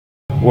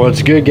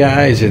What's good,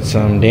 guys? It's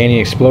Danny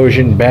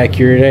Explosion back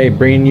here today,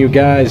 bringing you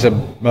guys a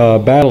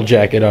battle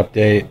jacket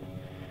update.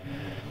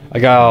 I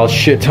got a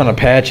shit ton of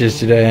patches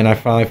today, and I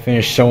finally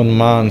finished sewing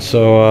them on.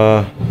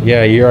 So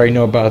yeah, you already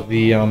know about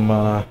the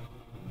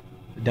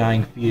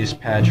dying fetus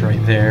patch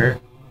right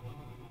there.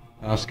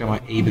 I also got my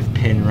Abith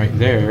pin right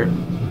there.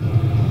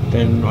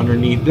 Then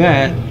underneath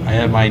that, I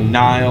have my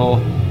Nile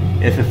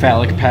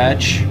Iphiphalic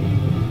patch.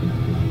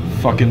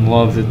 Fucking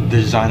love the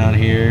design on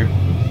here.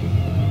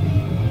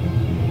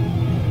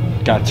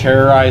 Got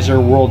Terrorizer,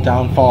 World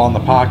Downfall on the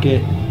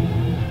pocket.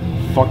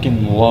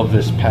 Fucking love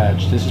this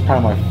patch. This is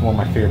probably one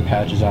of my favorite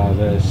patches out of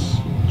this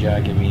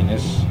jacket. I mean,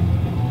 this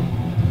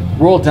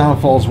World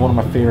Downfall is one of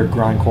my favorite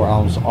grindcore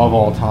albums of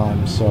all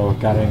time, so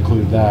gotta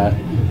include that.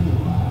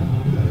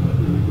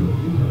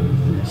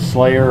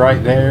 Slayer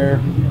right there.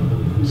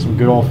 Some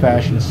good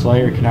old-fashioned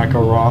Slayer, cannot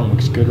go wrong.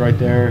 Looks good right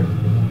there.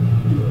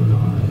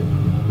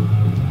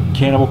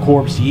 Cannibal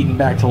Corpse eaten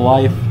back to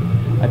life.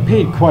 I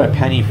paid quite a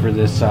penny for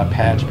this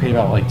patch. I paid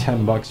about like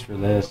 10 bucks for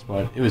this,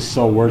 but it was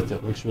so worth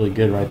it. Looks really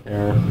good right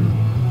there.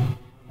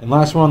 And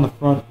last one on the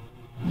front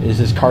is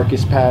this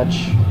Carcass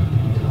patch.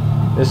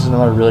 This is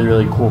another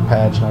really cool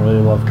patch, and I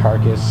really love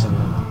Carcass, and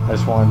I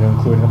just wanted to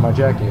include it in my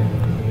jacket.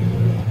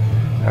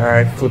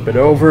 Alright, flip it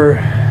over.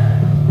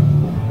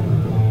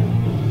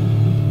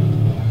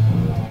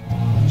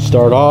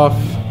 Start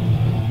off,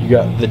 you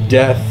got the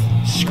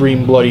Death,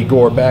 Scream Bloody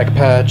Gore back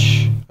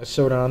patch I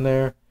sewed on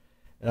there.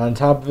 And on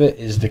top of it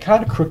is the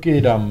kind of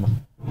crooked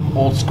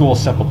old school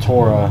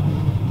Sepultura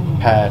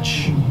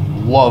patch.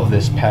 Love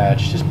this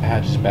patch. This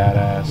patch is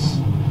badass.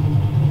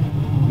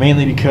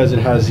 Mainly because it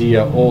has the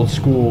old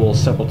school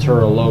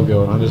Sepultura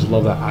logo, and I just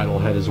love that idol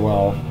head as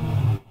well.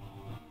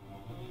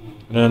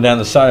 And then down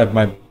the side I have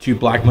my two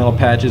black metal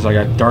patches. I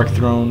got Dark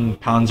Throne,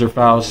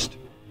 Panzerfaust.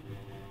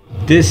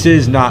 This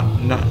is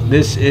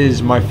this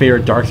is my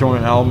favorite Dark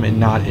Throne album,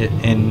 and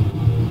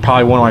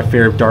probably one of my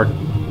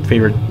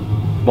favorite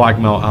black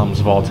metal albums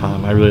of all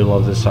time. I really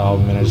love this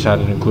album, and I just had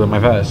to include it in my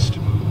vest.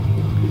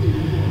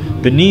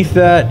 Beneath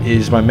that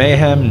is my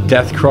Mayhem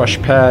Death Crush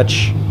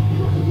patch.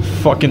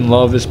 Fucking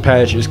love this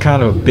patch. It was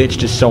kind of a bitch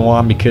to sew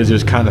on because it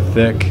was kind of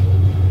thick,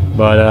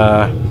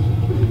 but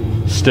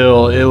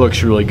still, it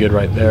looks really good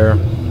right there.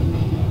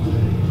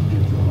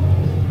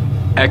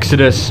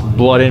 Exodus,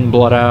 Blood In,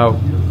 Blood Out.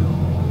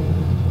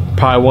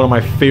 Probably one of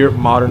my favorite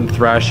modern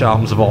thrash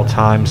albums of all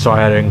time, so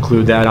I had to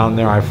include that on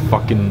there. I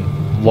fucking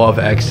love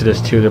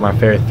Exodus too. They're my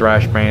favorite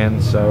thrash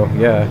band, so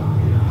yeah.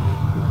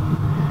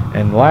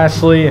 And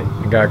lastly,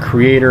 I got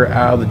Creator,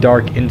 Out of the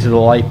Dark Into the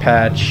Light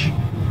patch.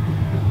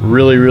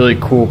 Really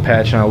cool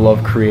patch, and I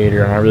love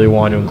Creator, and I really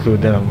wanted to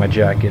include them in my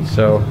jacket.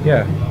 So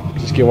yeah,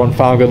 just get one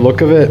final good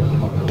look of it.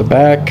 The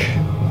back,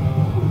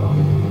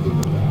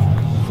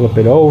 flip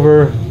it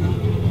over,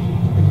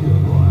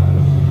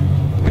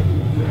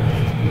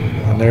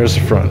 and there's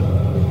the front.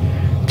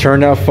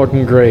 Turned out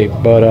fucking great.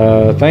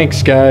 But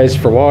thanks guys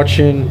for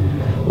watching.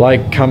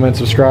 Like, comment,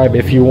 subscribe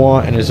if you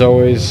want, and as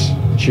always,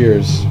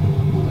 cheers.